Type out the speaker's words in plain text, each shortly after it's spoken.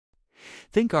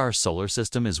Think our solar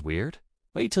system is weird?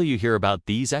 Wait till you hear about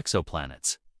these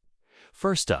exoplanets.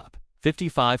 First up,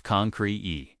 55 Cancri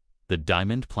e, the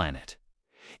Diamond Planet.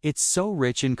 It's so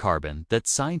rich in carbon that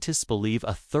scientists believe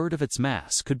a third of its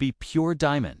mass could be pure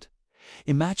diamond.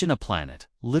 Imagine a planet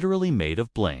literally made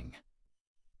of bling.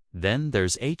 Then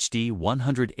there's HD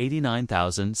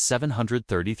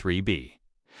 189,733b,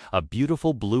 a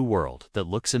beautiful blue world that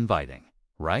looks inviting,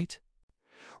 right?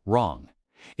 Wrong.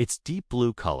 Its deep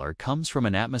blue color comes from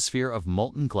an atmosphere of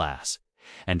molten glass,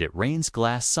 and it rains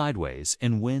glass sideways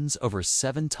in winds over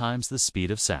 7 times the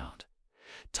speed of sound.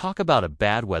 Talk about a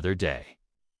bad weather day.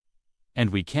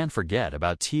 And we can't forget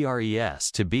about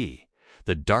TRES-2b,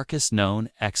 the darkest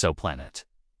known exoplanet.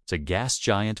 It's a gas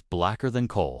giant blacker than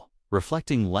coal,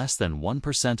 reflecting less than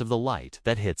 1% of the light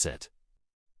that hits it.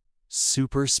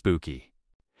 Super spooky.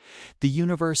 The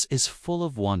universe is full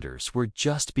of wonders we're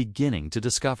just beginning to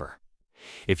discover.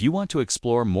 If you want to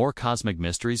explore more cosmic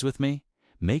mysteries with me,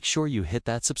 make sure you hit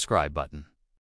that subscribe button.